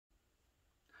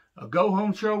A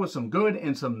go-home show with some good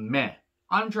and some meh.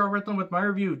 I'm Joe Ritlin with my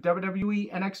review of WWE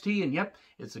NXT, and yep,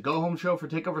 it's the go-home show for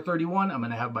Takeover 31. I'm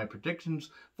going to have my predictions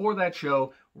for that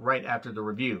show right after the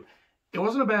review. It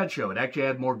wasn't a bad show. It actually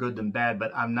had more good than bad,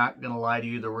 but I'm not going to lie to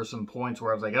you. There were some points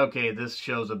where I was like, okay, this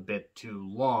show's a bit too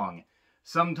long.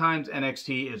 Sometimes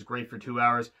NXT is great for 2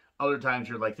 hours. Other times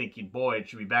you're like thinking, boy, it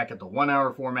should be back at the 1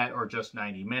 hour format or just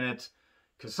 90 minutes.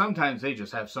 Because sometimes they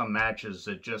just have some matches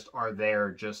that just are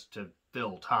there just to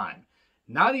fill time.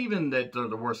 Not even that they're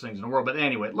the worst things in the world, but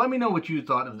anyway, let me know what you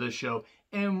thought of this show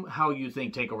and how you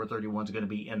think Takeover 31 is going to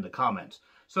be in the comments.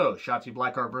 So, Shotzi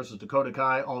Blackheart versus Dakota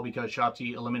Kai, all because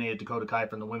Shotzi eliminated Dakota Kai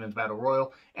from the Women's Battle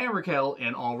Royal, and Raquel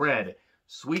in all red.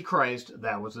 Sweet Christ,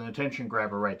 that was an attention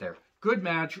grabber right there. Good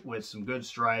match with some good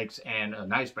strikes and a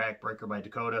nice backbreaker by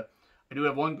Dakota. I do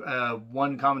have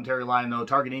one commentary line, though,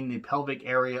 targeting the pelvic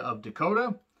area of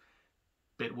Dakota.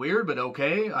 Bit weird, but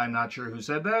okay. I'm not sure who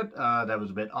said that. That was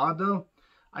a bit odd, though.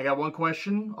 I got one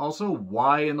question. Also,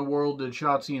 why in the world did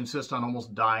Shotzi insist on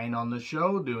almost dying on this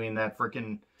show? Doing that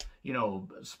freaking,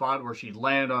 spot where she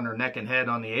landed on her neck and head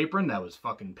on the apron. That was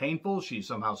fucking painful. She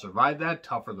somehow survived that.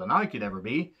 Tougher than I could ever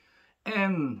be.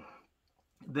 And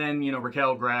then,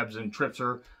 Raquel grabs and trips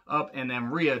her up. And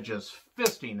then Rhea just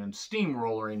fisting and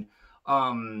steamrolling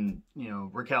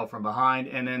Raquel from behind.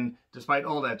 And then, despite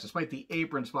all that, despite the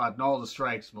apron spot and all the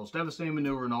strikes, most devastating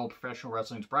maneuver in all professional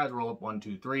wrestling, surprise roll-up, 1,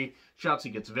 2, 3.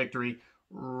 Shotzi gets a victory.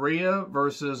 Rhea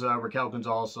versus Raquel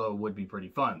Gonzalez would be pretty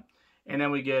fun. And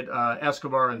then we get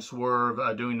Escobar and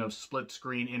Swerve doing a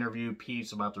split-screen interview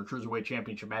piece about their Cruiserweight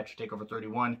Championship match at Takeover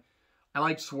 31. I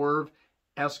like Swerve.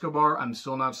 Escobar, I'm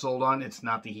still not sold on. It's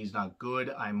not that he's not good.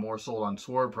 I'm more sold on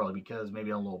Swerve, probably because maybe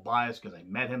I'm a little biased because I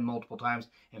met him multiple times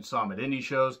and saw him at indie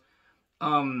shows.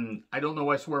 I don't know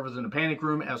why Swerve is in the panic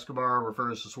room. Escobar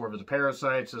refers to Swerve as a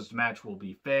parasite, says the match will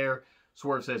be fair.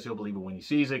 Swerve says he'll believe it when he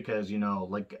sees it because,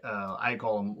 I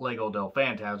call him Lego Del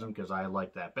Phantasm because I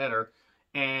like that better.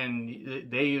 And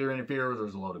they either interfere or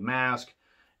there's a loaded mask.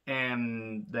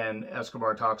 And then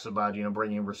Escobar talks about,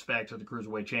 bringing respect to the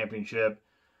Cruiserweight Championship.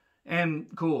 And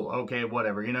cool, okay,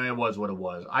 whatever. It was what it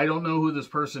was. I don't know who this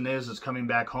person is that's coming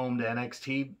back home to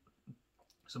NXT.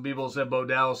 Some people said Bo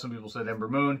Dallas, some people said Ember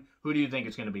Moon. Who do you think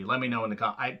it's going to be? Let me know in the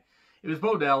comments. It was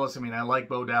Bo Dallas. I like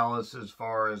Bo Dallas as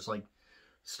far as,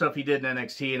 stuff he did in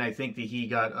NXT, and I think that he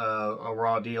got a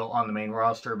Raw deal on the main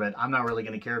roster, but I'm not really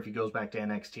going to care if he goes back to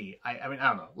NXT. I don't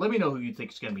know. Let me know who you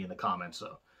think is going to be in the comments,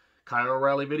 though. Kyle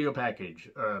O'Reilly video package,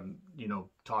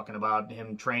 talking about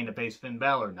him trying to face Finn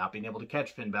Balor, not being able to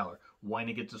catch Finn Balor, wanting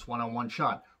to get this one-on-one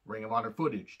shot, Ring of Honor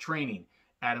footage, training,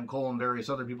 Adam Cole and various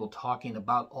other people talking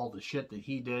about all the shit that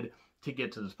he did to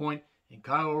get to this point. And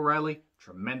Kyle O'Reilly,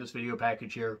 tremendous video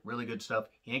package here, really good stuff.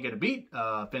 He ain't going to beat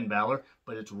Finn Balor,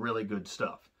 but it's really good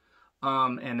stuff.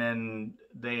 And then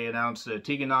they announced that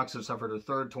Tegan Nox has suffered her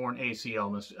third torn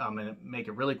ACL. I'm going to make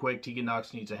it really quick. Tegan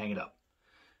Nox needs to hang it up.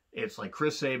 It's like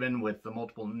Chris Sabin with the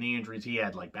multiple knee injuries he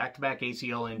had, like back-to-back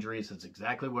ACL injuries. That's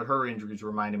exactly what her injuries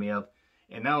reminded me of.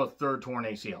 And now a third torn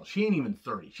ACL. She ain't even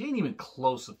 30. She ain't even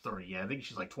close to 30 yet. I think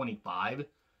she's like 25,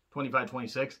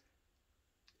 26.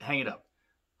 Hang it up.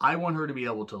 I want her to be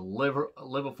able to live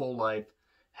a full life,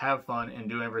 have fun, and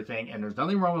do everything. And there's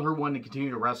nothing wrong with her wanting to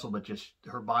continue to wrestle, but just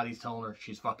her body's telling her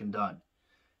she's fucking done.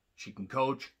 She can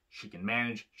coach. She can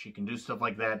manage. She can do stuff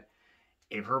like that.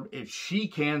 If she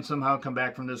can somehow come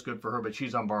back from this, good for her, but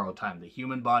she's on borrowed time. The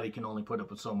human body can only put up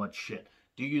with so much shit.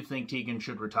 Do you think Tegan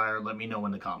should retire? Let me know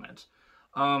in the comments.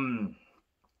 And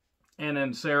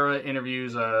then Sarah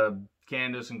interviews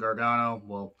Candice and Gargano.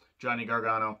 Well, Johnny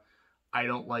Gargano. I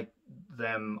don't like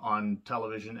them on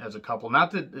television as a couple.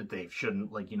 Not that they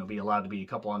shouldn't, be allowed to be a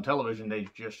couple on television. They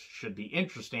just should be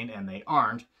interesting, and they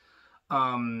aren't.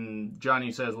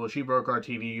 Johnny says, well, she broke our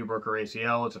TV, you broke her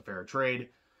ACL. It's a fair trade.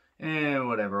 And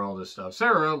whatever, all this stuff.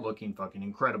 Sarah looking fucking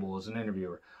incredible as an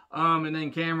interviewer. And then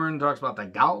Cameron talks about the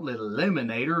Gauntlet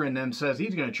Eliminator and then says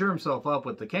he's going to cheer himself up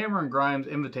with the Cameron Grimes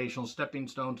Invitational Stepping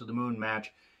Stone to the Moon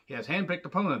match. He has handpicked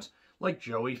opponents like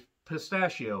Joey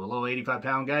Pistachio, a little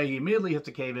 85-pound guy. He immediately hits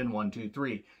a cave-in, 1, 2,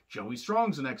 3. Joey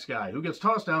Strong's the next guy who gets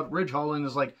tossed out. Ridge Holland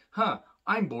is like,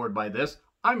 I'm bored by this.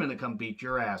 I'm going to come beat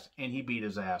your ass. And he beat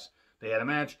his ass. They had a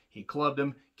match. He clubbed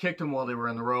him, kicked him while they were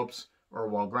in the ropes, or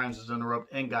while Grimes was in the rope,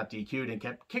 and got DQ'd and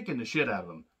kept kicking the shit out of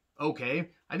him. Okay,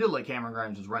 I did like Cameron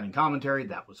Grimes was running commentary.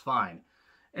 That was fine.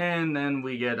 And then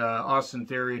we get Austin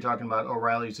Theory talking about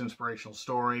O'Reilly's inspirational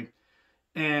story.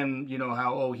 And,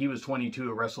 how, he was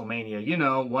 22 at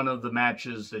WrestleMania. One of the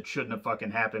matches that shouldn't have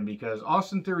fucking happened because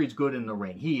Austin Theory's good in the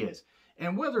ring. He is.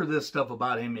 And whether this stuff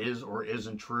about him is or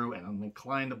isn't true, and I'm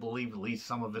inclined to believe at least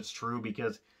some of it's true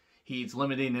because he's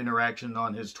limiting interaction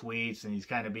on his tweets, and he's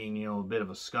kind of being, a bit of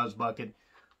a scuzz bucket.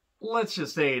 Let's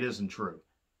just say it isn't true.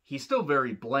 He's still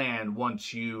very bland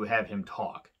once you have him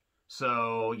talk.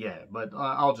 So, yeah, but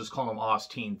I'll just call him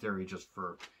Austin Theory just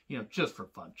for, just for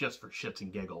fun, just for shits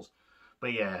and giggles.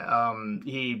 But yeah,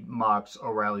 he mocks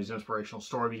O'Reilly's inspirational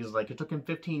story because, like, it took him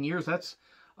 15 years. That's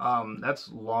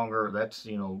longer. That's,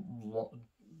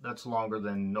 that's longer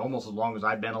than, almost as long as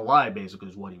I've been alive, basically,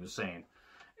 is what he was saying.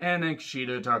 And then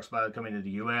Kushida talks about coming to the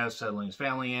U.S., settling his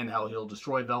family in, how he'll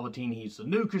destroy Velveteen. He's the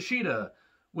new Kushida,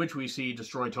 which we see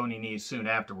destroy Tony Nese soon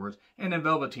afterwards. And then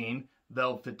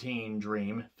Velveteen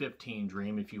Dream, 15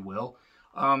 Dream, if you will,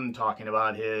 talking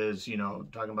about his,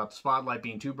 talking about the spotlight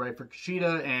being too bright for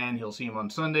Kushida, and he'll see him on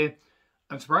Sunday.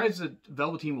 I'm surprised that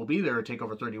Velveteen will be there at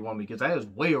TakeOver 31 because that is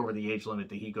way over the age limit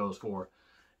that he goes for.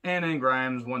 And then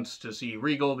Grimes wants to see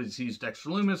Regal, but he sees Dexter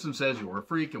Lumis and says, "You're a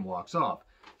freak," and walks off.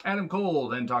 Adam Cole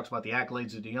then talks about the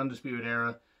accolades of the Undisputed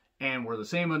Era, and we're the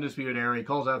same Undisputed Era. He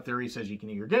calls out Theory, says you can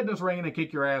either get in this ring and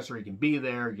kick your ass, or you can be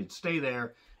there, you can stay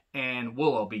there, and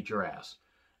we'll all beat your ass.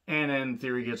 And then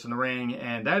Theory gets in the ring,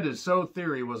 and that is so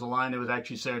Theory was a line that was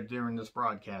actually said during this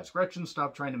broadcast. Gretchen,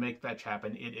 stop trying to make fetch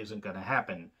happen. It isn't going to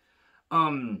happen.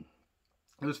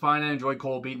 It was fine. I enjoyed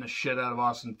Cole beating the shit out of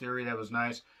Austin Theory. That was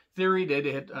nice. Theory did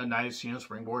hit a nice,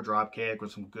 springboard drop kick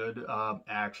with some good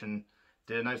action.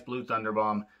 Did a nice blue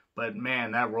thunderbomb. But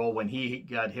man, that roll when he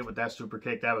got hit with that super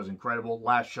kick, that was incredible.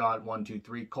 Last shot, 1, 2,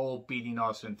 3. Cole beating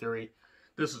Austin Theory.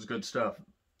 This is good stuff.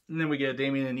 And then we get a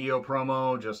Damien and Io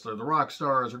promo. Just the Rock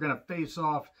Stars are going to face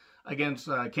off against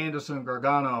Candice and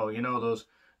Gargano.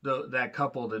 That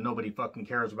couple that nobody fucking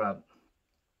cares about.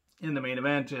 In the main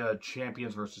event,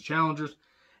 champions versus challengers.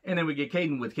 And then we get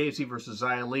Kaden with Casey versus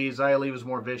Xia Li. Xia Li was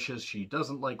more vicious. She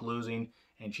doesn't like losing.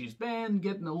 And she's been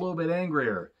getting a little bit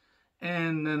angrier.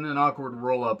 And then an awkward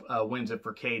roll-up wins it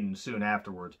for Kaden soon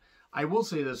afterwards. I will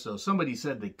say this, though. Somebody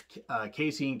said that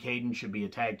Casey and Kaden should be a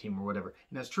tag team or whatever.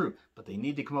 And that's true. But they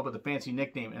need to come up with a fancy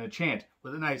nickname and a chant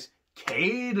with a nice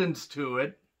cadence to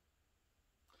it.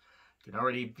 You can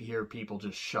already hear people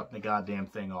just shutting the goddamn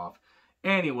thing off.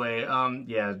 Anyway,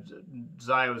 yeah,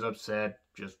 Xia was upset.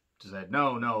 Just said,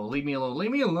 no, leave me alone.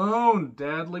 Leave me alone,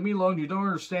 Dad. Leave me alone. You don't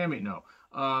understand me. No.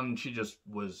 She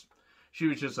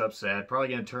was just upset. Probably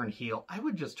going to turn heel. I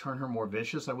would just turn her more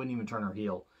vicious. I wouldn't even turn her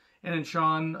heel. And then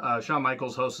Shawn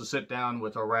Michaels hosts a sit-down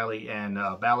with O'Reilly and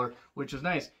Balor, which is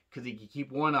nice because he can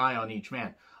keep one eye on each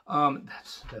man.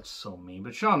 That's so mean.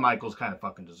 But Shawn Michaels kind of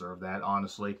fucking deserved that,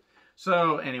 honestly.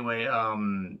 So, anyway,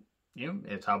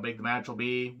 it's how big the match will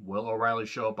be. Will O'Reilly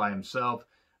show up by himself?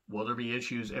 Will there be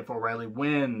issues if O'Reilly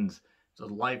wins? It's a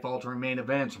life-altering main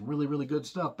event. Some really, really good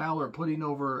stuff. Balor putting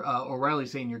over O'Reilly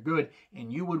saying you're good,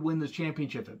 and you would win this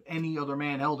championship if any other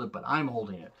man held it, but I'm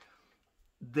holding it.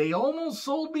 They almost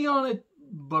sold me on it,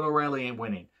 but O'Reilly ain't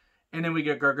winning. And then we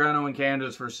get Gargano and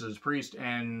Candice versus Priest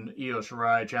and Io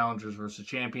Shirai, challengers versus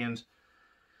champions.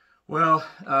 Well,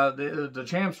 the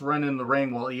champs run in the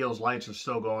ring while Io's lights are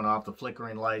still going off, the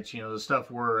flickering lights, the stuff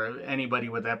where anybody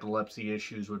with epilepsy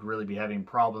issues would really be having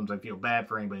problems. I feel bad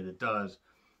for anybody that does.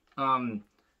 Match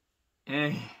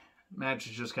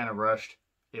is just kind of rushed.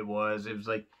 It was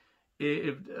like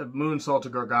a moonsault to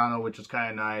Gargano, which was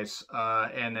kind of nice.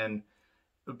 And then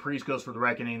the Priest goes for the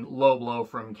Reckoning, low blow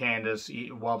from Candice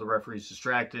while the referee's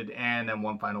distracted, and then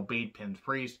one final beat, pins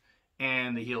Priest.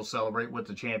 And the heels celebrate with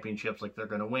the championships like they're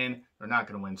going to win. They're not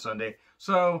going to win Sunday.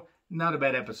 So, not a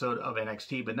bad episode of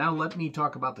NXT. But now let me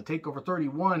talk about the TakeOver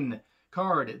 31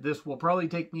 card. This will probably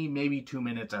take me maybe 2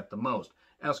 minutes at the most.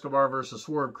 Escobar versus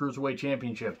Swerve Cruiserweight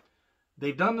Championship.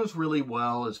 They've done this really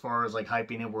well as far as like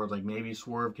hyping it, where like maybe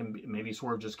Swerve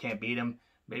just can't beat him.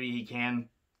 Maybe he can.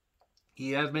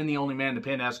 He has been the only man to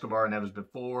pin Escobar, and that was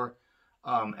before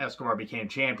Escobar became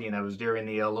champion. That was during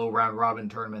the low round robin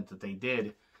tournament that they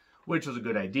did, which was a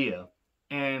good idea.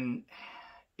 And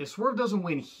if Swerve doesn't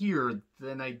win here,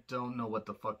 then I don't know what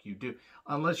the fuck you do.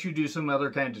 Unless you do some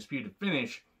other kind of disputed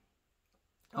finish,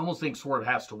 I almost think Swerve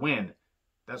has to win.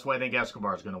 That's why I think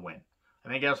Escobar is going to win. I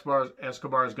think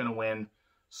Escobar is going to win.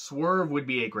 Swerve would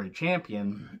be a great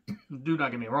champion. Do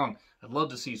not get me wrong. I'd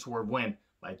love to see Swerve win,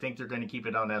 but I think they're going to keep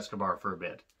it on Escobar for a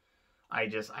bit. I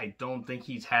don't think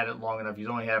he's had it long enough. He's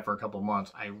only had it for a couple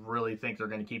months. I really think they're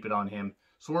going to keep it on him.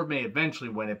 Swerve may eventually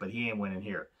win it, but he ain't winning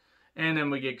here. And then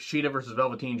we get Kushida versus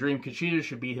Velveteen Dream. Kushida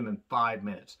should beat him in 5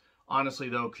 minutes. Honestly,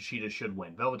 though, Kushida should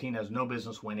win. Velveteen has no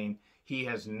business winning. He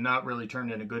has not really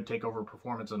turned in a good TakeOver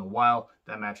performance in a while.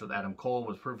 That match with Adam Cole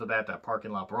was proof of that. That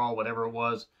parking lot brawl, whatever it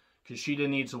was. Kushida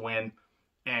needs to win.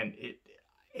 And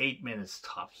 8 minutes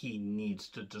tough. He needs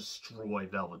to destroy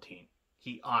Velveteen.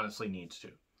 He honestly needs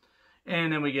to.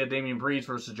 And then we get Damian Priest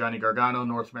versus Johnny Gargano,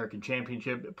 North American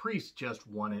Championship. Priest just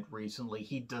won it recently.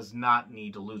 He does not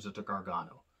need to lose it to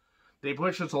Gargano. They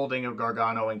push this whole thing of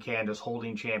Gargano and Candice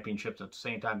holding championships at the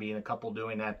same time, being a couple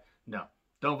doing that. No,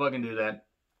 don't fucking do that.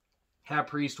 Have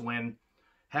Priest win.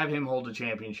 Have him hold the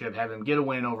championship. Have him get a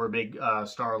win over a big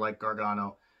star like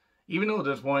Gargano. Even though at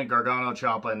this point, Gargano,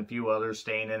 Ciampa, and a few others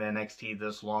staying in NXT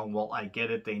this long, well, I get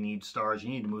it. They need stars. You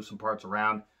need to move some parts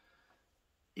around.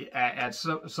 At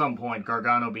some point,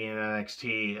 Gargano being in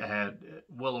NXT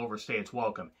will overstay its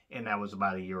welcome, and that was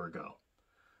about a year ago.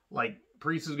 Like,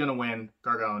 Priest is going to win.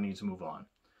 Gargano needs to move on.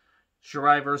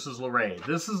 Shirai versus LeRae.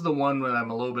 This is the one that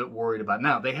I'm a little bit worried about.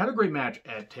 Now, they had a great match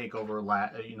at Takeover,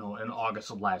 in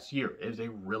August of last year. It was a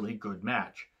really good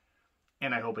match,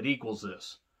 and I hope it equals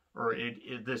this, or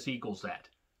this equals that.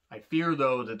 I fear,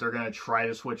 though, that they're going to try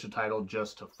to switch the title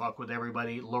just to fuck with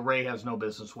everybody. LeRae has no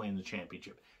business winning the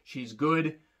championship. She's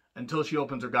good until she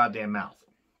opens her goddamn mouth.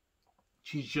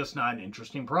 She's just not an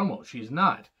interesting promo. She's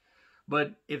not.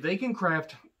 But if they can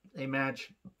craft a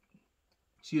match,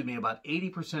 about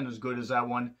 80% as good as that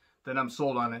one, then I'm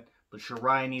sold on it. But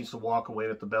Shirai needs to walk away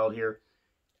with the belt here.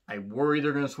 I worry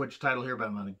they're going to switch the title here, but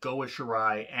I'm going to go with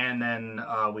Shirai. And then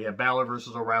we have Balor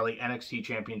versus O'Reilly, NXT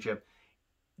Championship.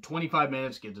 25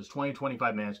 minutes, gives us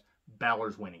 25 minutes.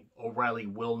 Balor's winning. O'Reilly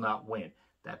will not win.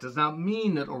 That does not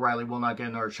mean that O'Reilly will not get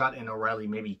another shot, and O'Reilly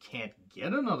maybe can't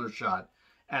get another shot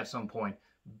at some point.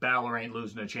 Balor ain't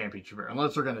losing a championship here,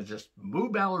 unless they're going to just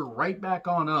move Balor right back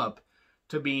on up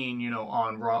to being,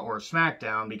 on Raw or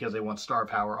SmackDown because they want star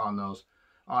power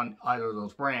on either of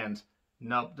those brands.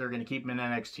 Nope, they're going to keep him in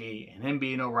NXT, and him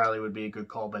being O'Reilly would be a good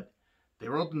call, but they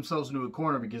wrote themselves into a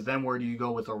corner because then where do you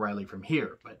go with O'Reilly from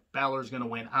here? But Balor's going to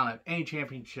win. I don't have any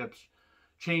championships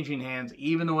changing hands,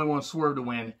 even though I want Swerve to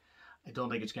win. I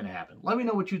don't think it's going to happen. Let me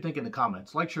know what you think in the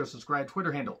comments. Like, share, subscribe,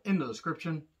 Twitter handle in the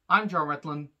description. I'm John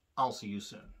Retlin. I'll see you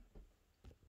soon.